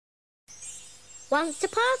Once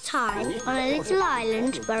upon a time, on a little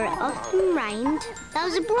island where it often rained, there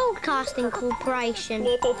was a broadcasting corporation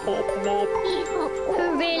who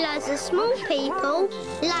realised that small people,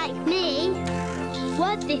 like me,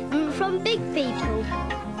 were different from big people.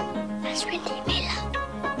 That's Wendy Miller.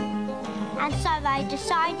 And so they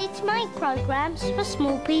decided to make programmes for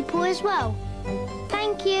small people as well.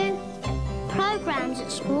 Thank you. Programmes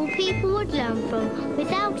that small people would learn from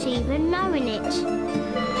without even knowing it.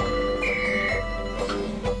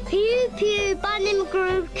 Pugh, Pugh, Barney,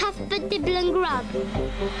 McGrew, Cuthbert, Dibble and Grubb.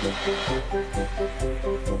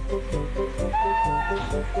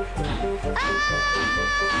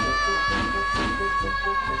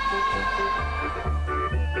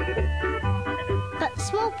 But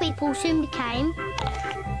small people soon became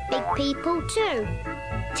big people too.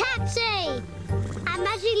 Taxi! And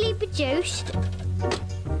magically produced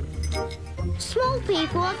small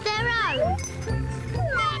people of their own.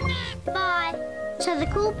 Bye. So the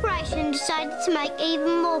corporation decided to make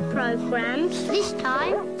even more programmes, this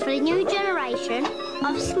time for a new generation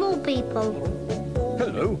of small people.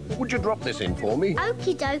 Hello, would you drop this in for me?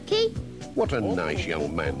 Okie dokie. What a nice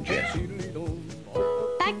young man, Jess.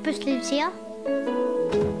 Bagpuss lives here.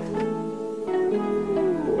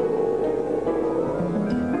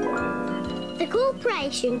 The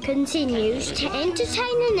corporation continues to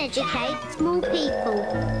entertain and educate small people.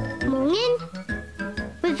 Morning.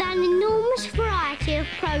 With an enormous variety of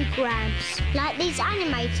programmes, like these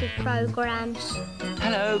animated programmes.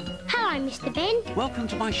 Hello. Hello, Mr. Ben. Welcome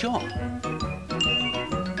to my shop.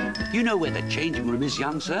 You know where the changing room is,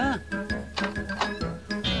 young sir?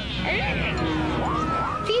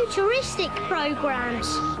 Futuristic programmes.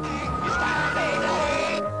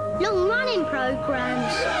 Long-running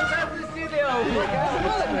programmes.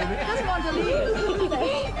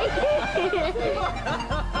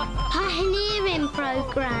 Pioneering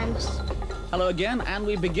programmes. Hello again, and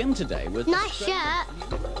we begin today with... Nice shirt.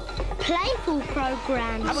 Playful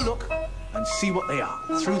programmes. Have a look and see what they are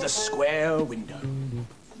through the square window.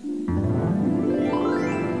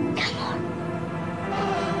 Come on.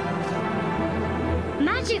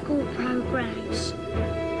 Magical programmes.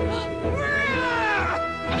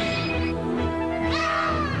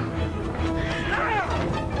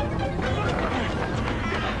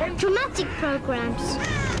 Dramatic programmes.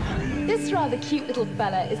 This rather cute little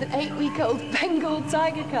fella is an 8-week-old Bengal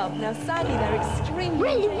tiger cub. Now, sadly, they're extremely...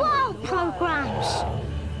 Really wild programmes.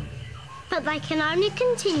 But they can only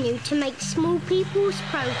continue to make small people's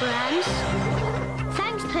programmes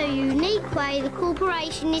thanks to a unique way the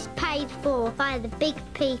corporation is paid for by the big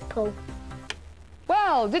people.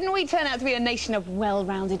 Well, didn't we turn out to be a nation of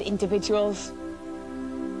well-rounded individuals?